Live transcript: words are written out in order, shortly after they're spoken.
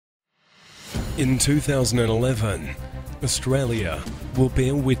In 2011, Australia will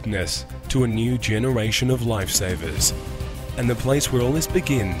bear witness to a new generation of lifesavers. And the place where all this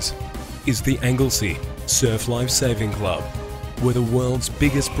begins is the Anglesea Surf Life Saving Club, where the world's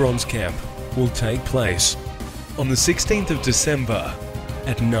biggest bronze camp will take place. On the 16th of December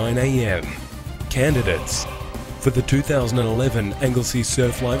at 9 AM, candidates for the 2011 Anglesea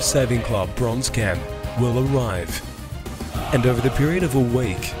Surf Life Saving Club Bronze Camp will arrive. And over the period of a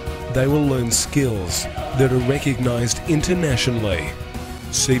week, they will learn skills that are recognised internationally.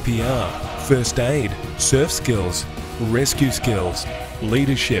 CPR, first aid, surf skills, rescue skills,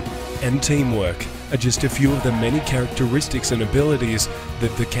 leadership and teamwork are just a few of the many characteristics and abilities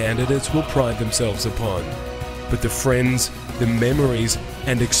that the candidates will pride themselves upon. But the friends, the memories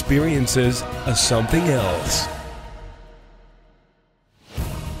and experiences are something else.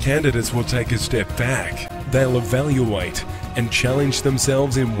 Candidates will take a step back. They'll evaluate and challenge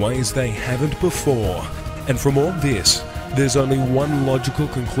themselves in ways they haven't before. And from all this, there's only one logical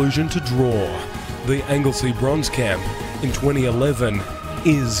conclusion to draw. The Anglesea Bronze Camp in 2011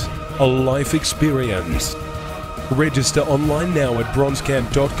 is a life experience. Register online now at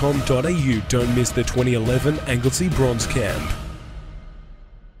bronzecamp.com.au. Don't miss the 2011 Anglesea Bronze Camp.